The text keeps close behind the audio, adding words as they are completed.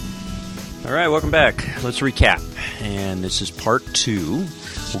All right, welcome back. Let's recap. And this is part 2.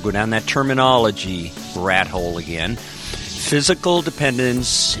 We'll go down that terminology rat hole again. Physical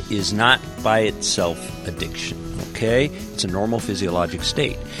dependence is not by itself addiction, okay? It's a normal physiologic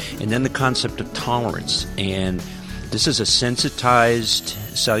state. And then the concept of tolerance. And this is a sensitized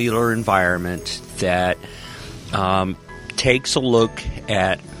cellular environment that takes a look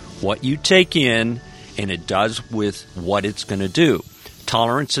at what you take in and it does with what it's going to do.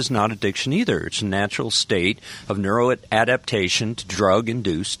 Tolerance is not addiction either. It's a natural state of neuroadaptation to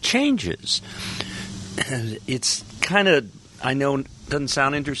drug-induced changes. It's kind of, I know it doesn't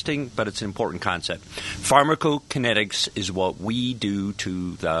sound interesting, but it's an important concept. Pharmacokinetics is what we do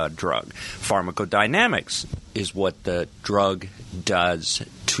to the drug. Pharmacodynamics is what the drug does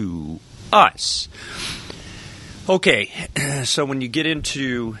to us. Okay, so when you get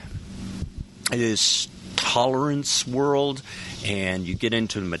into this tolerance world and you get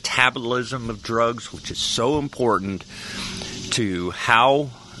into the metabolism of drugs, which is so important to how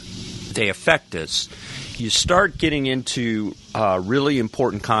they affect us, you start getting into really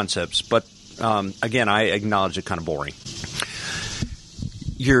important concepts. But again, I acknowledge it's kind of boring.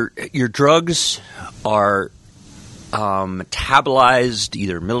 Your drugs are metabolized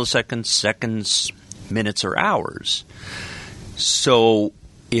either milliseconds, seconds, minutes, or hours. So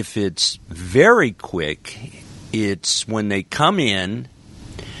if it's very quick, it's when they come in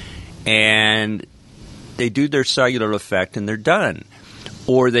and they do their cellular effect and they're done.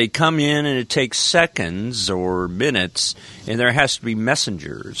 Or they come in and it takes seconds or minutes and there has to be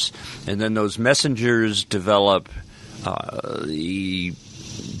messengers. And then those messengers develop the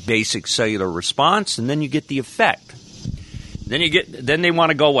basic cellular response and then you get the effect. Then they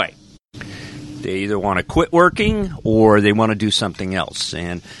want to go away. They either want to quit working or they want to do something else.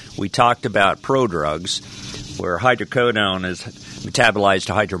 And we talked about prodrugs, where hydrocodone is metabolized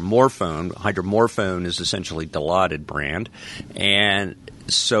to hydromorphone. Hydromorphone is essentially Dilaudid brand. And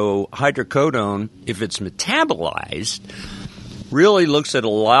so hydrocodone, if it's metabolized, really looks at a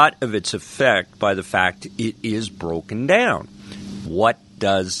lot of its effect by the fact it is broken down. What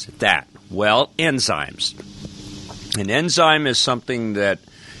does that? Well, enzymes. An enzyme is something that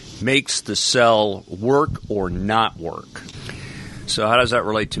makes the cell work or not work. So how does that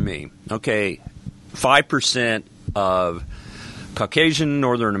relate to me? Okay, 5% of Caucasian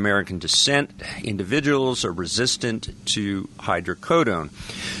Northern American descent individuals are resistant to hydrocodone.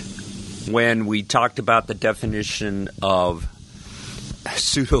 When we talked about the definition of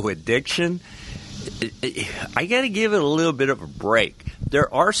pseudo-addiction, I got to give it a little bit of a break.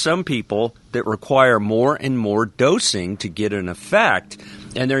 There are some people that require more and more dosing to get an effect,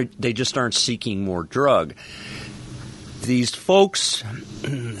 and they just aren't seeking more drug. These folks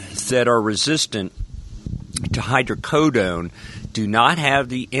that are resistant to hydrocodone do not have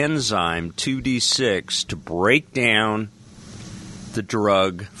the enzyme 2D6 to break down the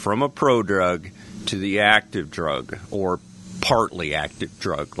drug from a prodrug to the active drug or partly active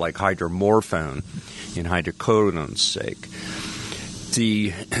drug like hydromorphone in hydrocodone's sake.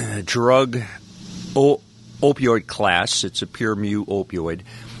 The drug opioid class, it's a pure mu opioid.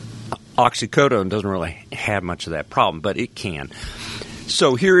 Oxycodone doesn't really have much of that problem, but it can.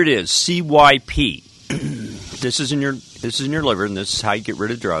 So here it is, CYP. This is in your liver, and this is how you get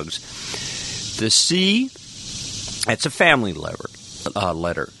rid of drugs. The C, that's a family letter.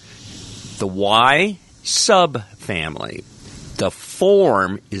 The Y, subfamily. The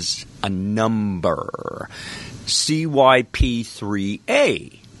form is a number.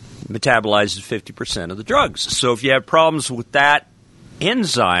 CYP3A metabolizes 50% of the drugs. So if you have problems with that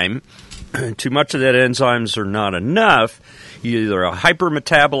enzyme, too much of that enzymes are not enough, you're either a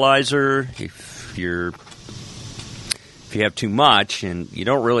hypermetabolizer, if you have too much and you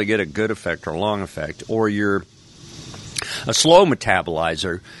don't really get a good effect or long effect, or you're a slow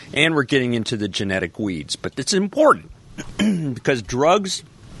metabolizer, and we're getting into the genetic weeds. But it's important because drugs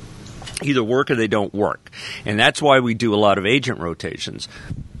either work or they don't work. And that's why we do a lot of agent rotations.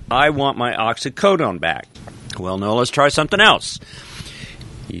 I want my oxycodone back. Well, no, let's try something else.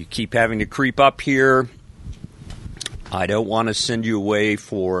 You keep having to creep up here. I don't want to send you away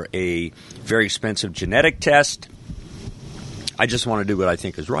for a very expensive genetic test. I just want to do what I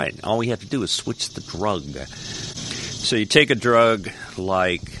think is right. All we have to do is switch the drug. So you take a drug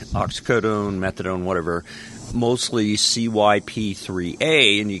like oxycodone, methadone, whatever, mostly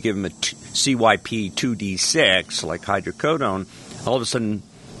CYP3A, and you give them a CYP2D6, like hydrocodone, all of a sudden,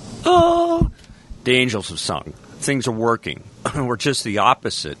 the angels have sung. Things are working. We're just the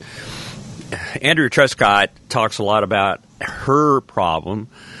opposite. Andrea Trescott talks a lot about her problem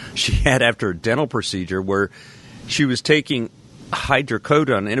she had after a dental procedure where she was taking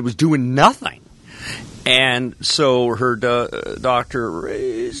hydrocodone, and it was doing nothing. And so her doctor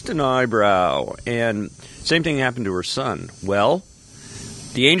raised an eyebrow, and same thing happened to her son. Well,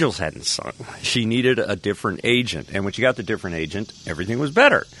 the angels hadn't sung. She needed a different agent, and when she got the different agent, everything was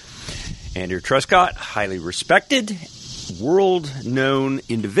better. Andrea Truscott, highly respected, world-known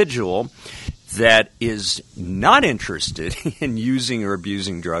individual that is not interested in using or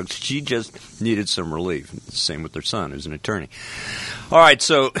abusing drugs. She just needed some relief. Same with her son, who's an attorney. All right,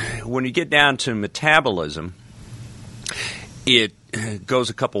 so when you get down to metabolism, it goes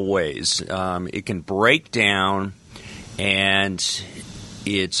a couple ways. It can break down and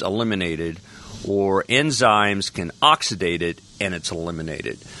it's eliminated, or enzymes can oxidate it and it's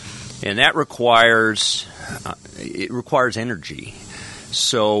eliminated. And that requires energy.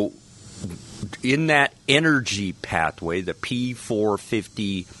 So in that energy pathway, the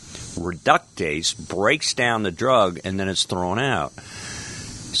P450 reductase breaks down the drug and then it's thrown out.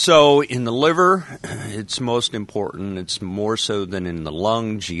 So in the liver, it's most important. It's more so than in the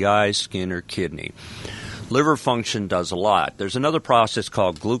lung, GI, skin, or kidney. Liver function does a lot. There's another process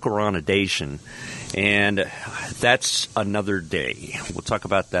called glucuronidation, and that's another day. We'll talk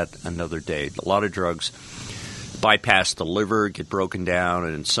about that another day. A lot of drugs bypass the liver, get broken down,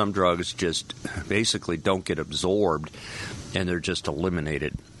 and some drugs just basically don't get absorbed, and they're just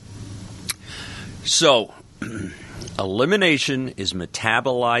eliminated. So, elimination is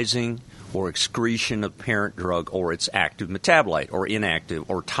metabolizing or excretion of parent drug or its active metabolite or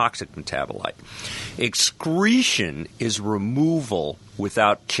inactive or toxic metabolite. Excretion is removal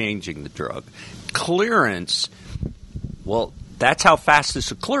without changing the drug. Clearance, well, that's how fast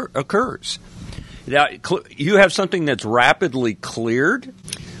this occurs. Now, you have something that's rapidly cleared,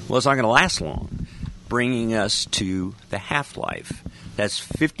 well, it's not going to last long, bringing us to the half-life. That's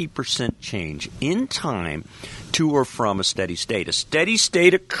 50% change in time to or from a steady state. A steady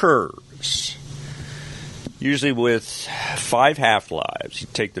state occurs usually with 5 half-lives. You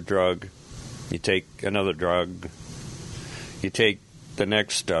take the drug, you take another drug, you take the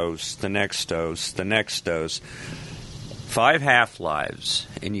next dose, the next dose, the next dose. 5 half-lives,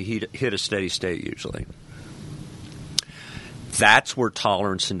 and you hit a steady state usually. That's where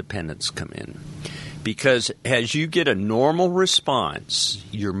tolerance and dependence come in. Because as you get a normal response,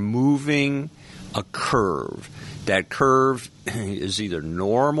 you're moving a curve. That curve is either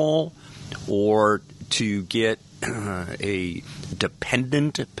normal or to get a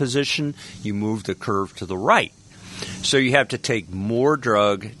dependent position, you move the curve to the right. So you have to take more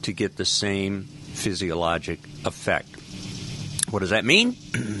drug to get the same physiologic effect. What does that mean?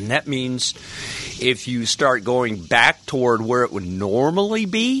 That means if you start going back toward where it would normally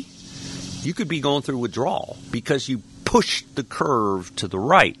be, you could be going through withdrawal because you pushed the curve to the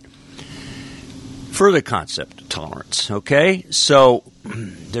right. Further concept of tolerance, okay? So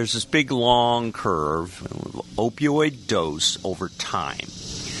there's this big long curve, opioid dose over time.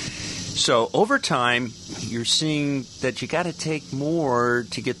 So over time, you're seeing that you got to take more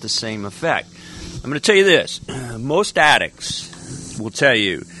to get the same effect. I'm going to tell you this. Most addicts will tell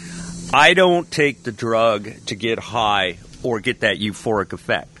you, I don't take the drug to get high or get that euphoric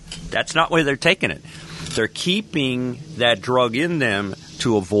effect. That's not why they're taking it. They're keeping that drug in them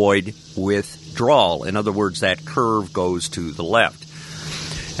to avoid withdrawal. In other words, that curve goes to the left.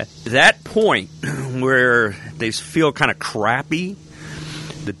 At that point where they feel kind of crappy,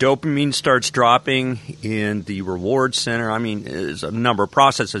 the dopamine starts dropping in the reward center. I mean, there's a number of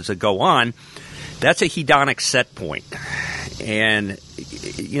processes that go on. That's a hedonic set point. And,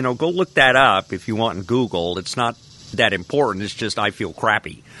 you know, go look that up if you want in Google. It's not that important. It's just I feel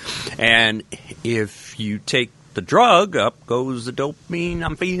crappy. And if you take the drug, up goes the dopamine.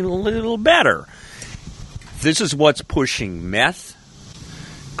 I'm feeling a little better. This is what's pushing meth,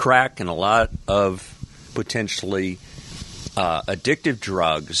 crack, and a lot of potentially addictive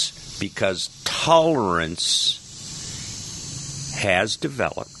drugs because tolerance has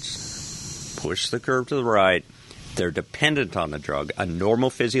developed. Push the curve to the right. They're dependent on the drug, a normal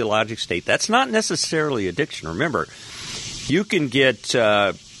physiologic state. That's not necessarily addiction. Remember, you can get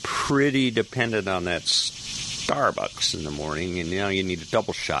pretty dependent on that Starbucks in the morning, and now you need a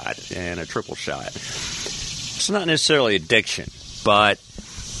double shot and a triple shot. It's not necessarily addiction, but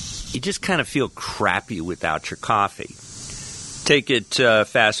you just kind of feel crappy without your coffee. Take it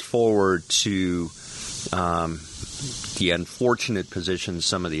fast forward to the unfortunate position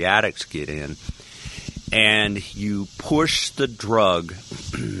some of the addicts get in, and you push the drug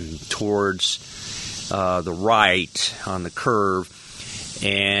towards the right on the curve,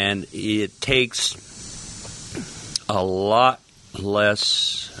 and it takes a lot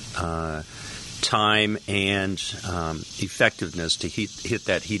less time and effectiveness to hit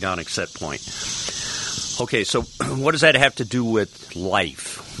that hedonic set point. Okay, so what does that have to do with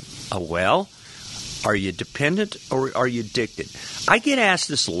life? Well, are you dependent or are you addicted? I get asked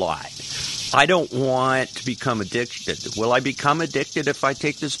this a lot. I don't want to become addicted. Will I become addicted if I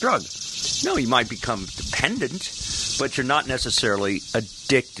take this drug? No, you might become dependent, but you're not necessarily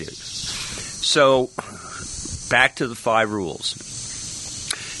addictive. So, back to the 5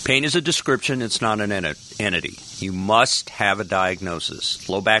 rules. Pain is a description. It's not an entity. You must have a diagnosis.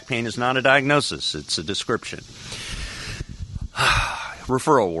 Low back pain is not a diagnosis. It's a description.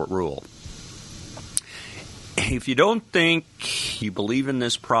 Referral rule. If you don't think you believe in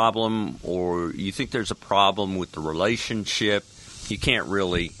this problem or you think there's a problem with the relationship, you can't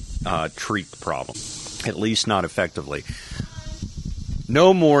really treat the problem, at least not effectively.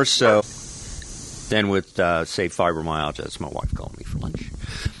 No more so than with, say, fibromyalgia. That's my wife calling me for lunch.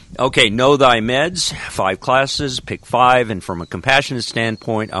 Okay, know thy meds, 5 classes, pick 5, and from a compassionate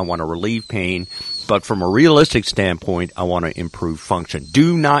standpoint, I want to relieve pain, but from a realistic standpoint, I want to improve function.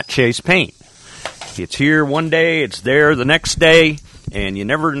 Do not chase pain. It's here one day, it's there the next day, and you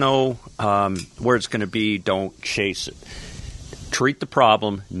never know where it's going to be. Don't chase it. Treat the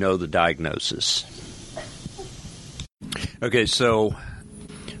problem, know the diagnosis. Okay, so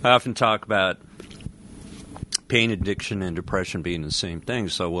I often talk about pain, addiction, and depression being the same thing.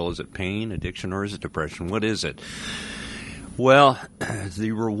 So, well, is it pain, addiction, or is it depression? What is it? Well,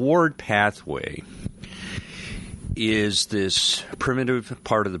 the reward pathway is this primitive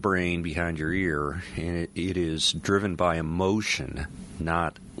part of the brain behind your ear, and it is driven by emotion,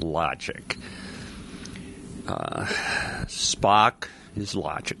 not logic. Spock is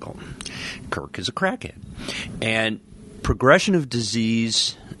logical. Kirk is a crackhead. And progression of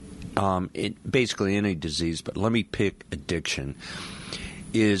disease, basically any disease, but let me pick addiction,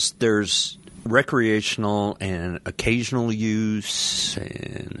 is there's recreational and occasional use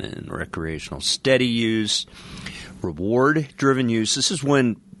and recreational steady use, reward-driven use. This is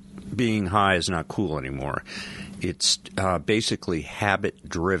when being high is not cool anymore. It's basically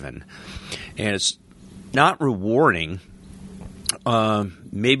habit-driven. And it's not rewarding.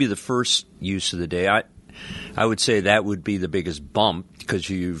 Maybe the first use of the day, I would say that would be the biggest bump because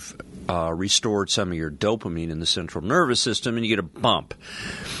you've restored some of your dopamine in the central nervous system and you get a bump.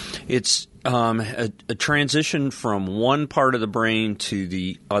 It's a transition from one part of the brain to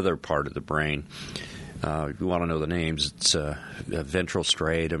the other part of the brain. If you want to know the names, it's ventral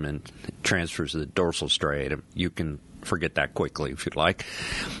striatum and transfers to the dorsal striatum. You can forget that quickly if you'd like.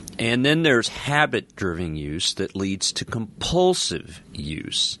 And then there's habit-driven use that leads to compulsive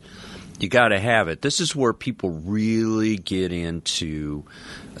use. You got to have it. This is where people really get into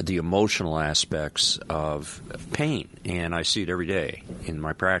the emotional aspects of pain, and I see it every day in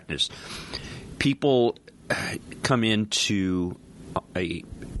my practice. People come into a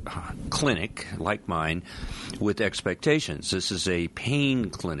clinic like mine with expectations. This is a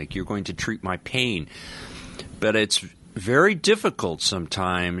pain clinic. You're going to treat my pain. But it's very difficult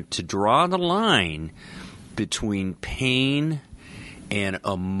sometimes to draw the line between pain and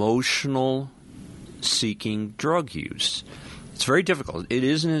emotional seeking drug use. It's very difficult. It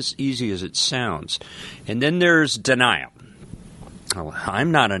isn't as easy as it sounds. And then there's denial. Oh,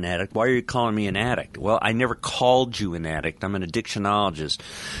 I'm not an addict. Why are you calling me an addict? Well, I never called you an addict. I'm an addictionologist.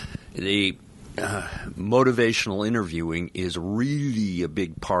 The motivational interviewing is really a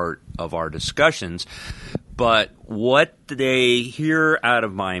big part of our discussions. But what they hear out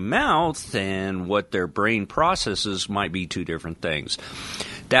of my mouth and what their brain processes might be two different things.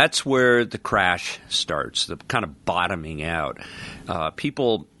 That's where the crash starts, the kind of bottoming out.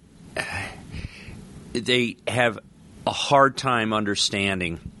 People, they have a hard time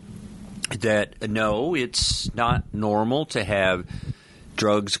understanding that, no, it's not normal to have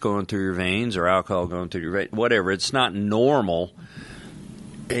drugs going through your veins or alcohol going through your veins, whatever. It's not normal.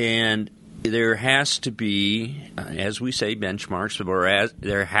 And there has to be, as we say, benchmarks, or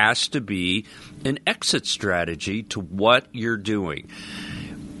there has to be an exit strategy to what you're doing.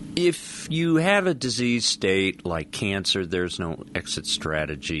 If you have a disease state like cancer, there's no exit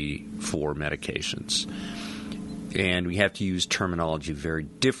strategy for medications. And we have to use terminology very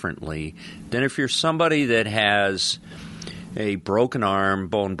differently than if you're somebody that has a broken arm,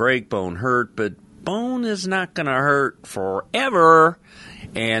 bone break, bone hurt, but bone is not going to hurt forever.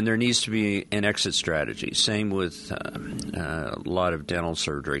 And there needs to be an exit strategy. Same with a lot of dental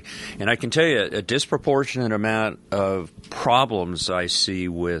surgery. And I can tell you a disproportionate amount of problems I see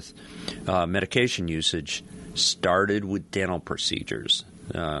with medication usage started with dental procedures.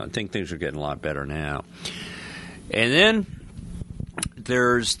 I think things are getting a lot better now. And then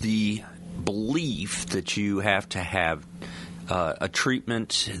there's the belief that you have to have a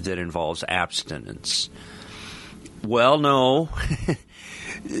treatment that involves abstinence. Well, no.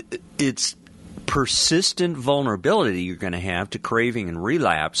 It's persistent vulnerability you're going to have to craving and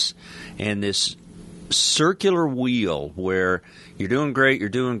relapse, and this circular wheel where you're doing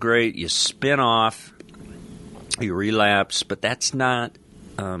great, you spin off, you relapse, but that's not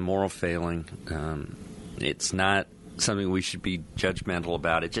a moral failing. It's not something we should be judgmental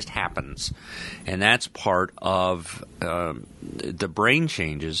about. It just happens. And that's part of the brain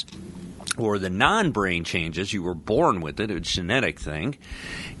changes or the non-brain changes. You were born with it. It's a genetic thing.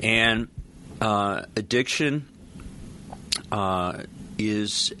 And addiction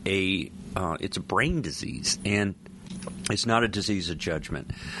is it's a brain disease, and it's not a disease of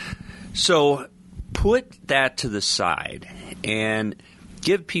judgment. So put that to the side and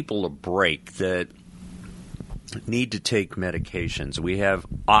give people a break that need to take medications. We have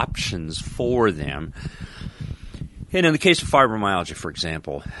options for them. And in the case of fibromyalgia, for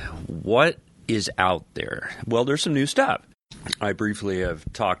example, what is out there? Well, there's some new stuff. I briefly have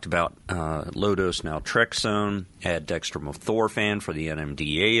talked about low-dose naltrexone, add dextromethorphan for the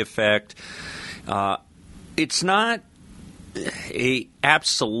NMDA effect. It's not a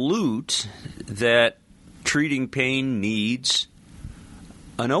absolute that treating pain needs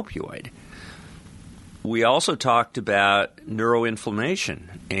an opioid. We also talked about neuroinflammation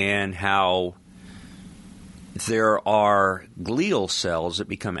and how there are glial cells that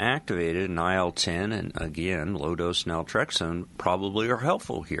become activated, and IL-10 and, again, low-dose naltrexone probably are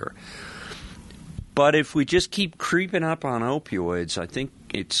helpful here. But if we just keep creeping up on opioids, I think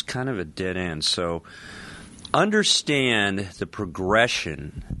it's kind of a dead end. So understand the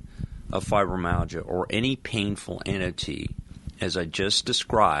progression of fibromyalgia or any painful entity, as I just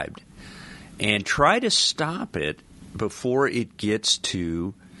described, and try to stop it before it gets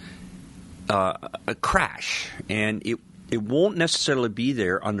to a crash. And it won't necessarily be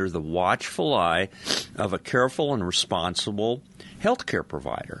there under the watchful eye of a careful and responsible healthcare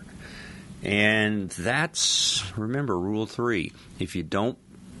provider. And that's, remember, Rule 3. If you don't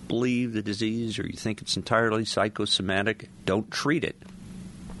believe the disease or you think it's entirely psychosomatic, don't treat it.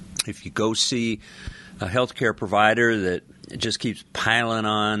 If you go see a healthcare provider that just keeps piling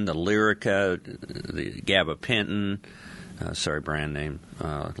on the Lyrica, the gabapentin, brand name,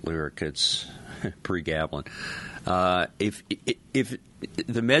 Lyrica, it's pregabalin. If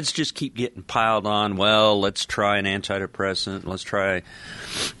the meds just keep getting piled on, well, let's try an antidepressant. Let's try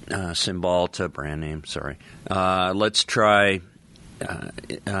Cymbalta, brand name, let's try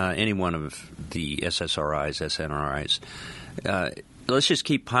any one of the SSRIs, SNRIs. Let's just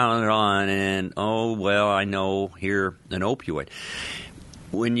keep piling it on, and, I know, here, an opioid.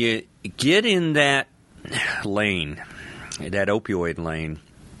 When you get in that lane, that opioid lane,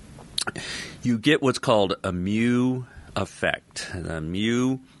 you get what's called a mu effect. The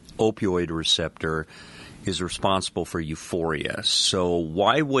mu opioid receptor is responsible for euphoria. So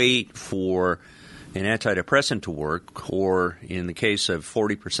why wait for an antidepressant to work, or in the case of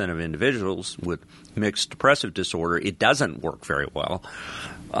 40% of individuals with mixed depressive disorder, it doesn't work very well.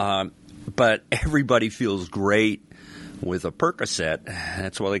 But everybody feels great with a Percocet.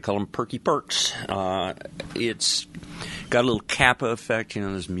 That's why they call them perky perks. It's got a little kappa effect,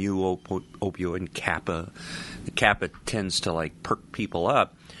 this mu opioid and kappa. The kappa tends to perk people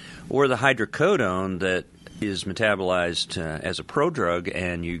up. Or the hydrocodone that is metabolized as a prodrug,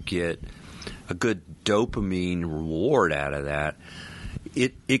 and you get a good dopamine reward out of that.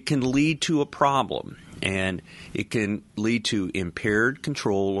 It can lead to a problem, and it can lead to impaired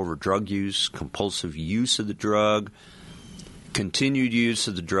control over drug use, compulsive use of the drug, continued use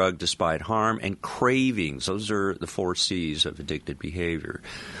of the drug despite harm, and cravings. Those are the 4 C's of addicted behavior.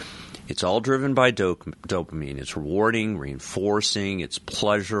 It's all driven by dopamine. It's rewarding, reinforcing, it's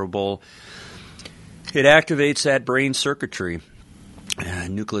pleasurable. It activates that brain circuitry.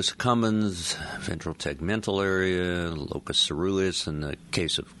 Nucleus accumbens, ventral tegmental area, locus coeruleus in the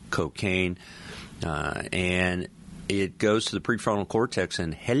case of cocaine, and it goes to the prefrontal cortex,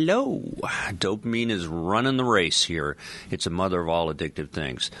 and hello, dopamine is running the race here. It's a mother of all addictive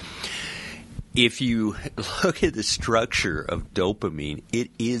things. If you look at the structure of dopamine,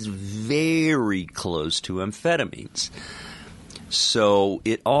 it is very close to amphetamines. So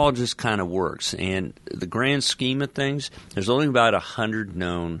it all just kind of works. And the grand scheme of things, there's only about 100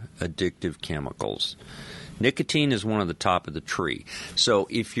 known addictive chemicals. Nicotine is one of the top of the tree. So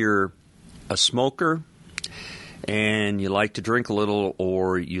if you're a smoker and you like to drink a little,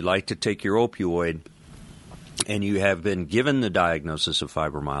 or you like to take your opioid, and you have been given the diagnosis of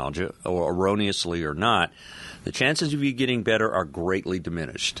fibromyalgia, or erroneously or not, the chances of you getting better are greatly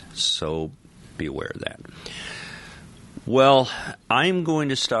diminished. So be aware of that. Well, I'm going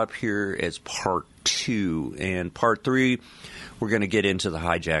to stop here as part 2. And part 3, we're going to get into the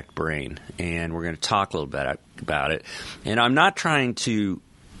hijacked brain, and we're going to talk a little bit about it. And I'm not trying to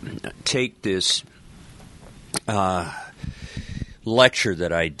take this lecture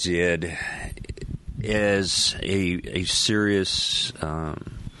that I did as a serious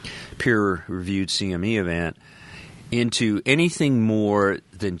peer-reviewed CME event into anything more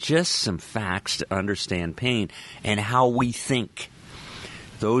than just some facts to understand pain and how we think.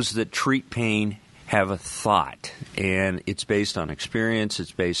 Those that treat pain have a thought, and it's based on experience,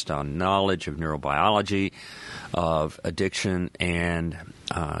 it's based on knowledge of neurobiology, of addiction, and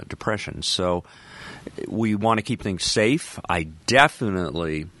depression. So we want to keep things safe. I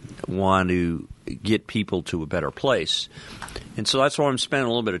definitely want to get people to a better place. And so that's why I'm spending a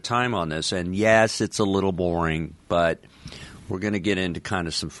little bit of time on this. And yes, it's a little boring, but we're going to get into kind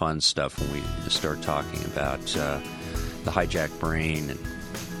of some fun stuff when we start talking about the hijacked brain and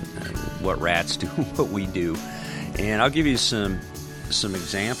what rats do, what we do. And I'll give you some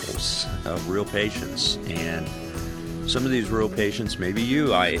examples of real patients. And some of these real patients, maybe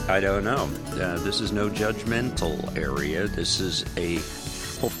you, I don't know. This is no judgmental area. This is a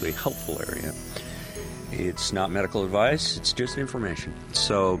hopefully helpful area. It's not medical advice. It's just information.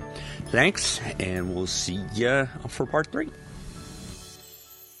 So thanks, and we'll see you for part 3.